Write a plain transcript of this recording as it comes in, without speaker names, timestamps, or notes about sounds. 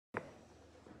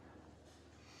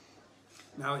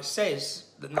Now it says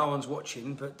that no one's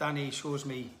watching, but Danny assures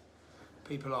me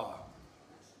people are.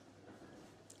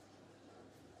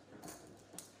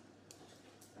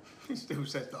 He still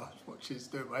says that I was watching, it's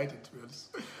doing my head in, to be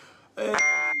honest.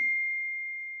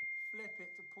 Flip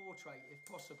it to portrait if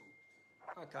possible.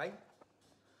 Okay.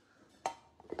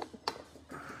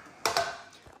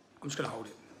 I'm just going to hold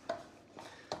it.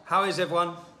 How is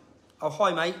everyone? Oh,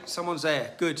 hi, mate. Someone's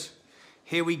there. Good.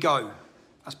 Here we go.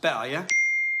 That's better, yeah? Just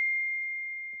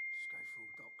go full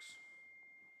docs.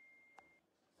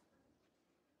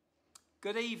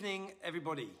 Good evening,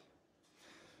 everybody.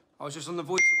 I was just on the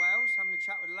Voice of Wales having a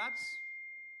chat with the lads.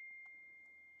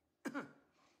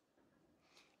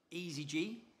 Easy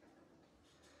G.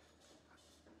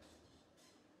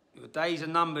 Your days are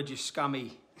numbered, you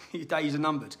scummy. Your days are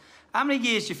numbered. How many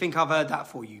years do you think I've heard that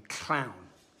for, you clown?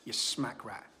 You smack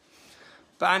rat.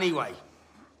 But anyway,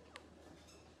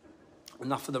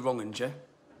 enough of the wrong uns, yeah?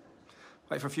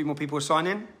 Wait for a few more people to sign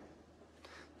in.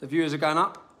 The viewers are going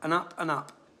up and up and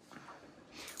up.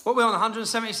 What, we're on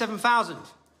 177,000?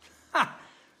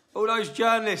 All those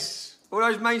journalists, all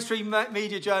those mainstream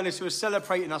media journalists who are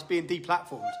celebrating us being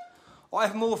deplatformed. I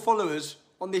have more followers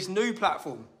on this new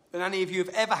platform than any of you have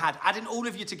ever had, adding all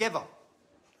of you together.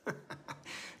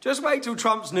 Just wait till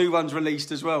Trump's new one's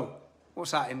released as well.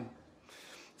 What's that, in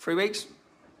 3 weeks?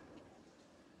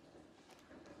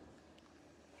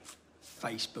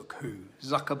 Facebook who?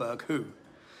 Zuckerberg who?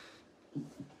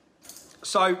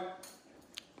 So,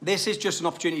 this is just an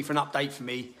opportunity for an update for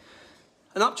me.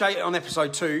 An update on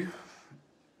episode 2,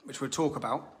 which we'll talk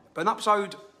about. But an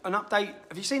update,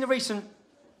 have you seen the recent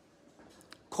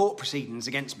court proceedings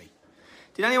against me?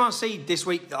 Did anyone see this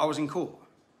week that I was in court?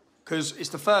 Because it's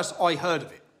the first I heard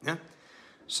of it, yeah?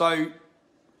 So,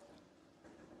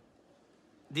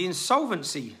 the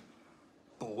Insolvency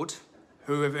Board,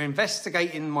 who are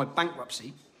investigating my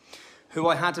bankruptcy, who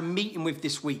I had a meeting with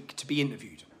this week to be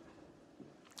interviewed.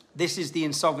 This is the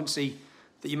insolvency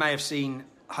that you may have seen,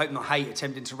 Hope Not Hate,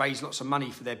 attempting to raise lots of money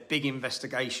for their big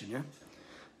investigation, yeah?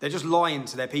 They're just lying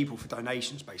to their people for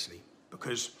donations, basically,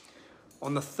 because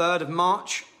on the 3rd of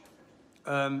March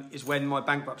is when my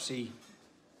bankruptcy,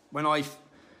 when my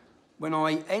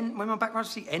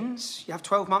bankruptcy ends. You have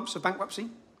 12 months of bankruptcy.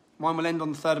 Mine will end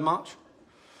on the 3rd of March.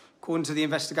 According to the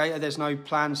investigator, there's no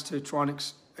plans to try and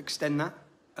extend that.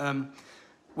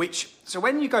 So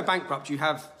when you go bankrupt, you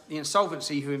have the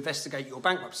insolvency who investigate your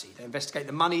bankruptcy. They investigate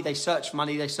the money, they search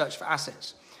for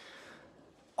assets.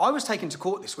 I was taken to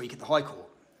court this week at the High Court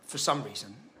for some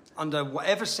reason, under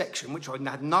whatever section, which I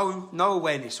had no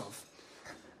awareness of.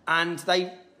 And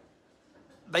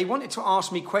they wanted to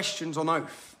ask me questions on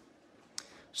oath.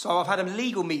 So I've had a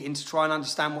legal meeting to try and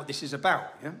understand what this is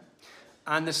about, yeah?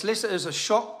 And the solicitors are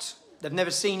shocked. They've never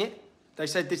seen it. They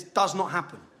said this does not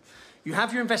happen. You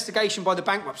have your investigation by the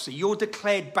bankruptcy. You're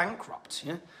declared bankrupt,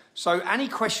 yeah? So any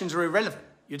questions are irrelevant.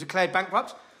 You're declared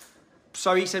bankrupt.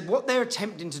 So he said what they're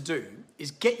attempting to do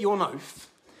is get you on oath,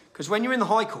 because when you're in the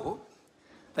High Court,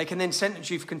 they can then sentence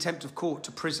you for contempt of court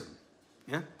to prison,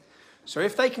 yeah? So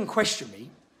if they can question me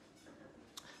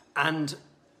and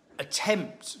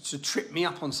attempt to trip me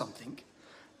up on something,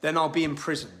 then I'll be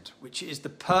imprisoned, which is the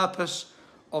purpose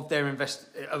of their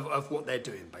of what they're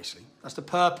doing, basically. That's the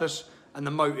purpose and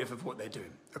the motive of what they're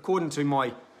doing, according to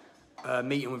my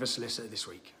meeting with a solicitor this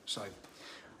week. So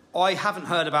I haven't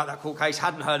heard about that court case,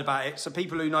 hadn't heard about it. So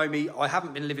people who know me, I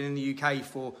haven't been living in the UK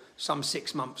for some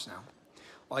 6 months now.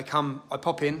 I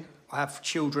pop in, I have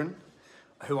children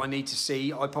who I need to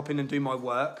see. I pop in and do my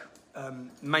work.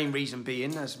 Main reason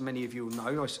being, as many of you will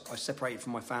know, I separated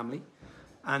from my family.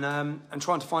 And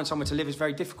trying to find somewhere to live is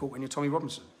very difficult when you're Tommy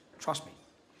Robinson. Trust me.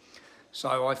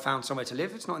 So I found somewhere to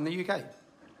live. It's not in the UK,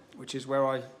 which is where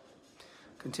I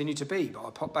continue to be. But I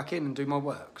pop back in and do my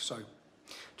work. So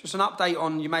just an update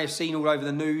on, you may have seen all over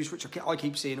the news, which I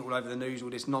keep seeing all over the news, all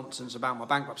this nonsense about my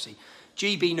bankruptcy.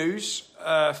 GB News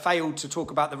failed to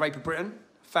talk about the rape of Britain,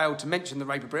 failed to mention the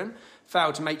rape of Britain,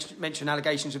 failed to mention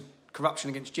allegations of corruption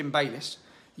against Jim Bayliss,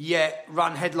 yet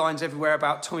run headlines everywhere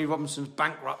about Tommy Robinson's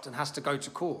bankrupt and has to go to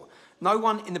court. No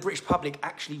one in the British public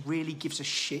actually really gives a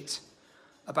shit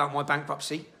about my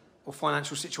bankruptcy or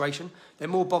financial situation. They're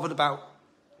more bothered about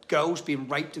girls being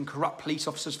raped and corrupt police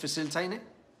officers facilitating it.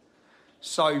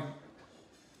 So,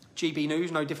 GB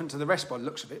News, no different to the rest by the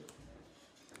looks of it.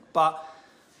 But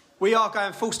we are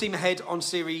going full steam ahead on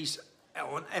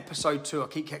episode 2. I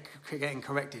keep getting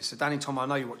corrected. So Danny, Tom, I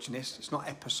know you're watching this. It's not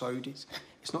episode,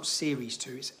 it's not series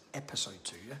 2, it's episode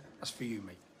 2, yeah? That's for you,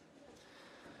 mate.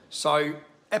 So,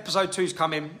 episode 2's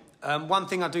coming. One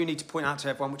thing I do need to point out to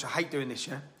everyone, which I hate doing this,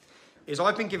 yeah, is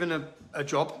I've been given a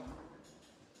job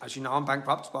as you know, I'm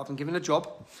bankrupt, but I've been given a job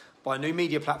by a new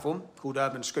media platform called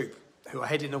Urban Scoop, who are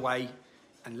heading away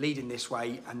and leading this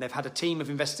way. And they've had a team of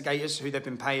investigators who they've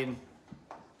been paying.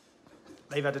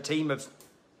 They've had a team of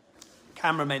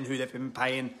cameramen who they've been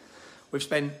paying. I've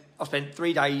spent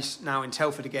 3 days now in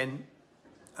Telford again.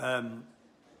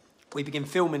 We begin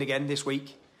filming again this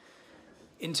week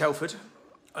in Telford.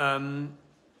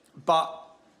 But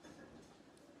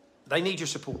they need your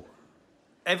support.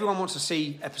 Everyone wants to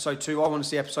see episode 2. I want to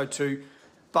see episode 2.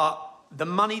 But the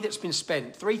money that's been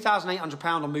spent, £3,800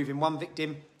 on moving one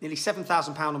victim, nearly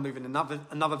 £7,000 on moving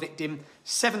another victim,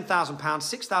 £7,000,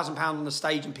 £6,000 on the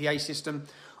stage and PA system,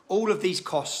 all of these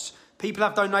costs. People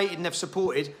have donated and they've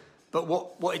supported, but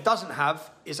what it doesn't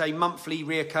have is a monthly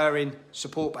reoccurring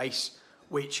support base,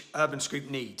 which Urban Scoop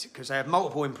need, because they have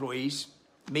multiple employees,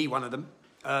 me one of them.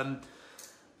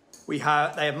 They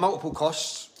have multiple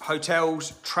costs,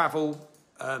 hotels, travel,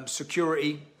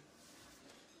 security,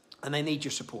 and they need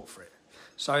your support for it.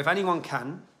 So if anyone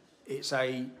can,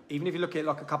 even if you look at it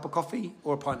like a cup of coffee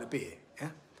or a pint of beer, yeah?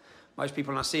 Most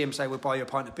people, when I see them, say, we'll buy you a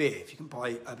pint of beer. If you can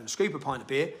buy Urban Scoop a pint of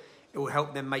beer, it will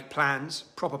help them make plans,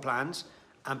 proper plans,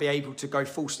 and be able to go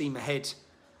full steam ahead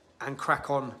and crack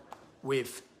on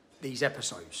with these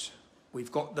episodes.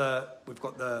 We've got the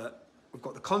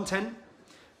content,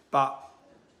 but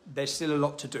there's still a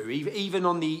lot to do, even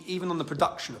on the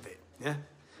production of it, yeah?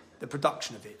 The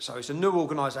production of it. So it's a new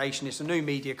organisation, it's a new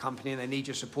media company, and they need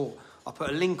your support. I'll put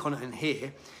a link on it in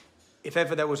here. If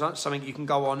ever there was something you can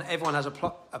go on, everyone has a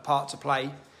part to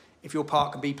play. If your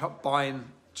part can be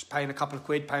just paying a couple of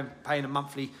quid, paying a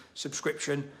monthly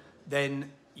subscription,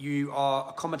 then you are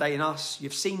accommodating us.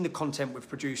 You've seen the content we've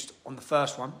produced on the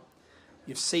first one.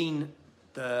 You've seen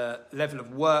the level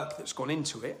of work that's gone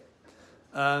into it.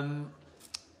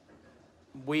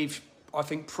 We've, I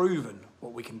think, proven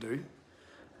what we can do,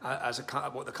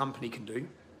 what the company can do.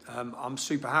 I'm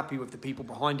super happy with the people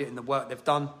behind it and the work they've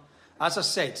done. As I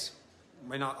said,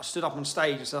 when I stood up on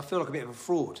stage, I said, I feel like a bit of a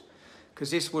fraud,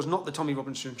 because this was not the Tommy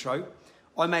Robinson show.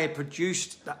 I may have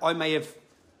produced that, I may have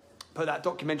put that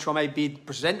documentary, I may be the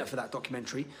presenter for that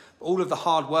documentary, but all of the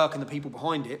hard work and the people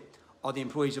behind it are the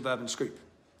employees of Urban Scoop.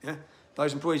 Yeah?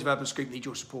 Those employees of Urban Scoop need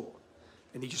your support.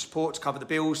 They need your support to cover the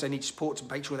bills. They need support to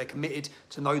make sure they're committed,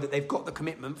 to know that they've got the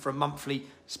commitment for a monthly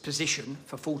position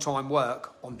for full-time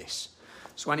work on this.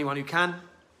 So anyone who can,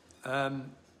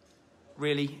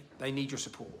 really, they need your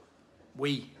support.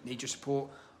 We need your support.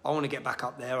 I want to get back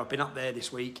up there. I've been up there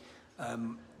this week.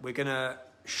 We're going to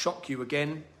shock you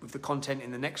again with the content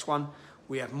in the next one.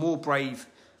 We have more brave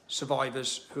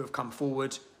survivors who have come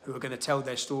forward, who are going to tell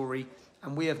their story.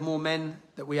 And we have more men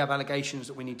that we have allegations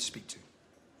that we need to speak to.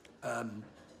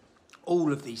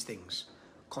 All of these things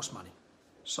cost money.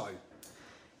 So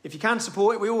if you can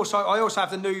support it, I also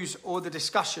have the news or the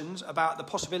discussions about the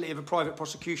possibility of a private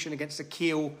prosecution against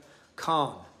Akil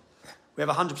Khan. We have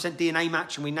a 100% DNA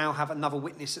match, and we now have another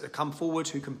witness that have come forward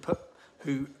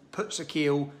who puts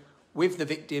Akil with the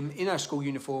victim in her school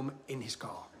uniform in his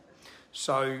car.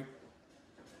 So,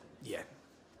 yeah,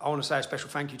 I want to say a special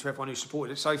thank you to everyone who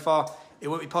supported it so far. It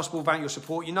won't be possible without your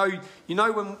support. You know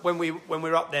when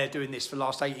we're up there doing this for the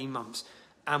last 18 months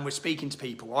and we're speaking to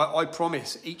people, I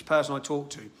promise each person I talk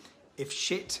to, if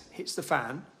shit hits the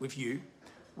fan with you,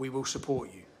 we will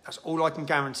support you. That's all I can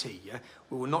guarantee, yeah?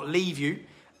 We will not leave you,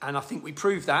 and I think we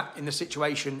proved that in the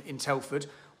situation in Telford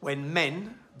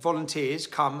when volunteers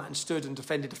come and stood and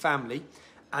defended the family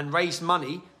and raised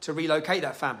money to relocate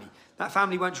that family. That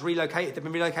family weren't relocated. They've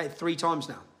been relocated 3 times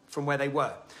now from where they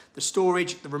were. The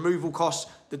storage, the removal costs,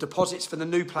 the deposits for the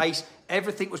new place,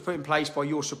 everything was put in place by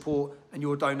your support and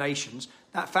your donations.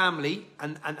 That family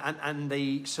and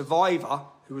the survivor,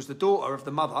 who was the daughter of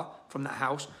the mother from that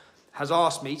house, has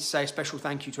asked me to say a special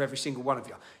thank you to every single one of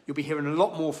you. You'll be hearing a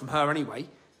lot more from her anyway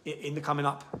in the coming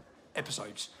up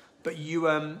episodes. But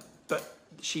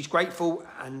she's grateful,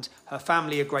 and her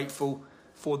family are grateful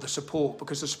for the support,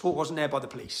 because the support wasn't there by the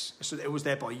police. It was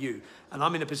there by you. And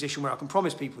I'm in a position where I can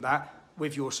promise people that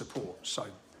with your support. So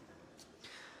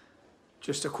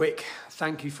just a quick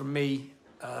thank you from me.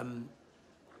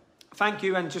 Thank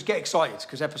you, and just get excited,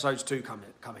 because episodes 2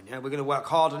 coming. Yeah, we're going to work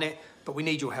hard on it, but we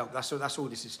need your help. That's all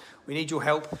this is. We need your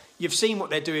help. You've seen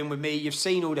what they're doing with me. You've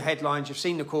seen all the headlines. You've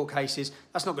seen the court cases.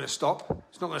 That's not going to stop.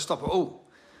 It's not going to stop at all.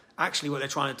 Actually, what they're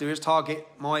trying to do is target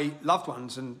my loved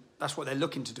ones, and that's what they're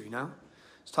looking to do now.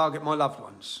 It's target my loved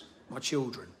ones, my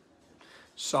children.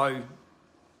 So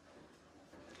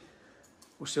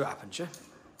we'll see what happens,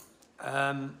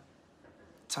 yeah?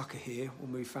 Tucker here will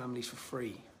move families for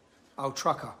free. Oh,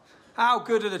 trucker. How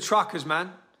good are the truckers,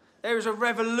 man? There is a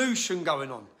revolution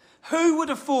going on. Who would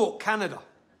have thought Canada?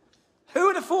 Who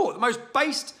would have thought? thought the most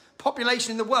based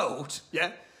population in the world,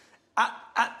 yeah,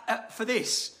 for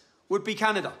this would be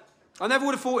Canada. I never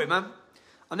would have thought it, man.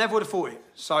 I never would have thought it.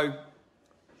 So,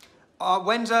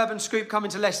 when's Urban Scoop coming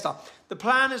to Leicester? The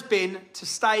plan has been to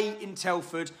stay in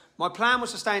Telford. My plan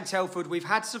was to stay in Telford. We've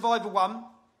had Survivor 1.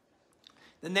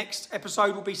 The next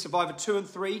episode will be Survivor 2 and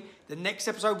 3. The next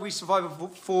episode will be Survivor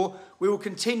 4. We will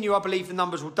continue. I believe the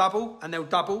numbers will double, and they'll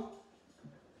double.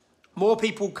 More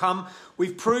people will come.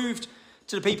 We've proved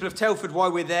to the people of Telford why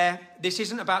we're there. This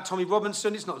isn't about Tommy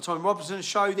Robinson. It's not the Tommy Robinson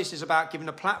show. This is about giving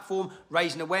a platform,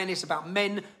 raising awareness about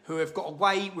men who have got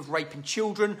away with raping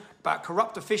children, about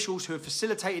corrupt officials who have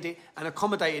facilitated it and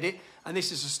accommodated it. And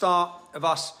this is the start of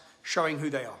us showing who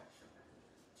they are.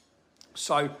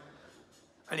 So,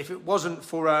 and if it wasn't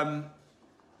for,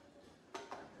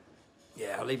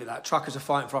 yeah, I'll leave it at that. Truckers are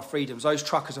fighting for our freedoms. Those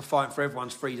truckers are fighting for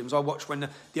everyone's freedoms. I watched when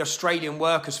the Australian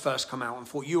workers first come out and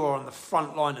thought, you are on the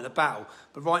front line of the battle.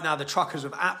 But right now, the truckers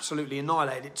have absolutely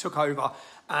annihilated it, took over,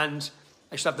 and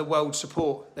they should have the world's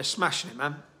support. They're smashing it,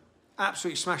 man.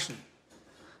 Absolutely smashing it.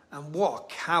 And what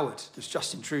a coward does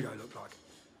Justin Trudeau look like?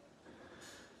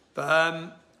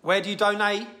 But where do you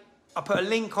donate? I put a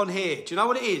link on here. Do you know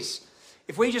what it is?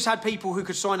 If we just had people who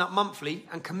could sign up monthly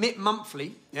and commit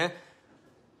monthly, yeah,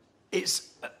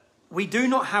 we do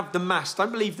not have the mass.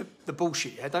 Don't believe the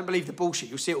bullshit, yeah? Don't believe the bullshit.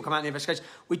 You'll see it will come out in the investigation.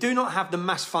 We do not have the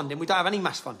mass funding. We don't have any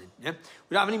mass funding, yeah?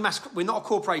 We don't have any mass. We're not a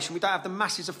corporation. We don't have the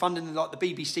masses of funding like the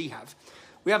BBC have.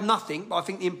 We have nothing, but I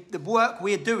think the work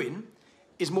we're doing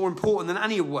is more important than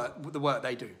any of the work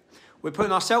they do. We're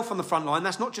putting ourselves on the front line.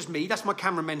 That's not just me. That's my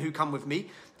cameramen who come with me.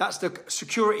 That's the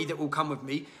security that will come with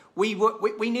me. We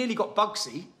nearly got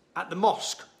Bugsy at the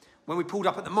mosque when we pulled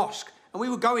up at the mosque. And we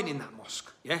were going in that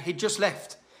mosque. Yeah, he'd just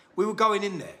left. We were going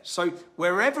in there. So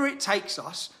wherever it takes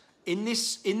us in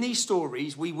these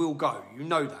stories, we will go. You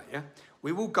know that, yeah?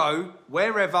 We will go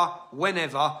wherever,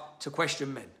 whenever to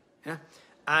question men. Yeah?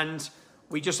 And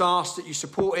we just ask that you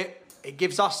support it. It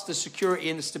gives us the security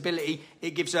and the stability.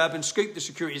 It gives Urban Scoop the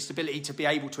security and stability to be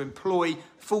able to employ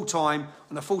full-time,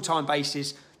 on a full-time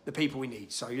basis, the people we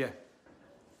need. So, yeah.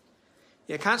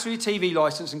 Yeah, cancel your TV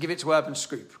licence and give it to Urban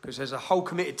Scoop, because there's a whole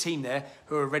committed team there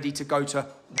who are ready to go to war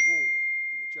in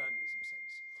the journalism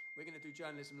sense. We're going to do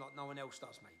journalism like no one else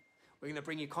does, mate. We're going to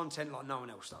bring you content like no one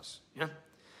else does, yeah?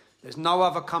 There's no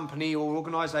other company or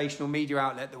organisation or media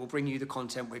outlet that will bring you the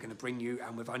content we're going to bring you,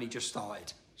 and we've only just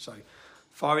started. So,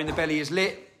 Fire in the Belly is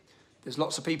lit. There's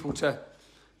lots of people to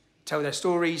tell their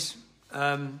stories.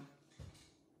 I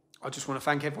just want to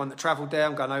thank everyone that travelled there.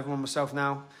 I'm going over one myself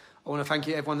now. I want to thank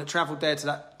you, everyone that travelled there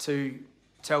to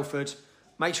Telford.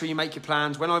 Make sure you make your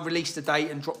plans. When I release the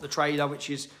date and drop the trailer, which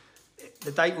is,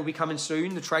 the date will be coming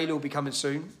soon, the trailer will be coming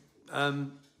soon,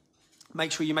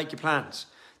 make sure you make your plans.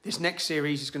 This next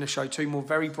series is going to show 2 more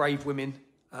very brave women.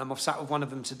 I've sat with one of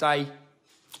them today.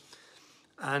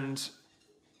 And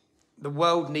the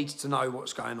world needs to know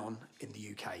what's going on in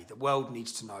the UK. The world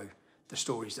needs to know the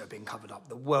stories that are being covered up.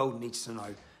 The world needs to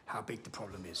know how big the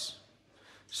problem is.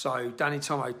 So, Danny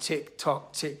Tomo,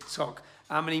 tick-tock, tick-tock.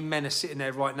 How many men are sitting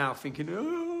there right now thinking,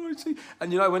 oh, I see.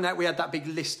 And you know, when we had that big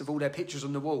list of all their pictures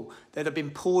on the wall, they'd have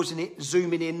been pausing it,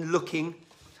 zooming in, looking,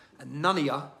 and none of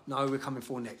you know who we're coming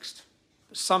for next.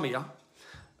 But some of you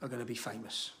are going to be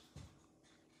famous.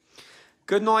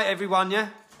 Good night, everyone, yeah?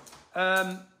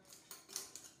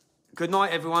 Good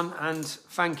night, everyone, and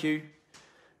thank you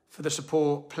for the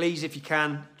support. Please, if you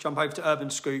can, jump over to Urban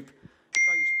Scoop.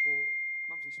 Show your support,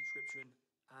 monthly subscription,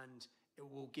 and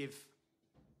it will give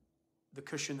the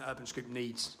cushion that Urban Scoop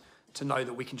needs to know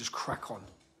that we can just crack on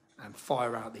and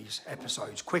fire out these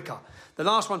episodes quicker. The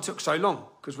last one took so long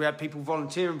because we had people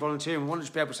volunteering. We wanted to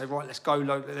just be able to say, right, let's go.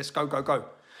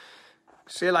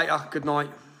 See you later. Good night.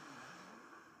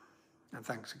 And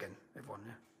thanks again, everyone.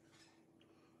 Yeah.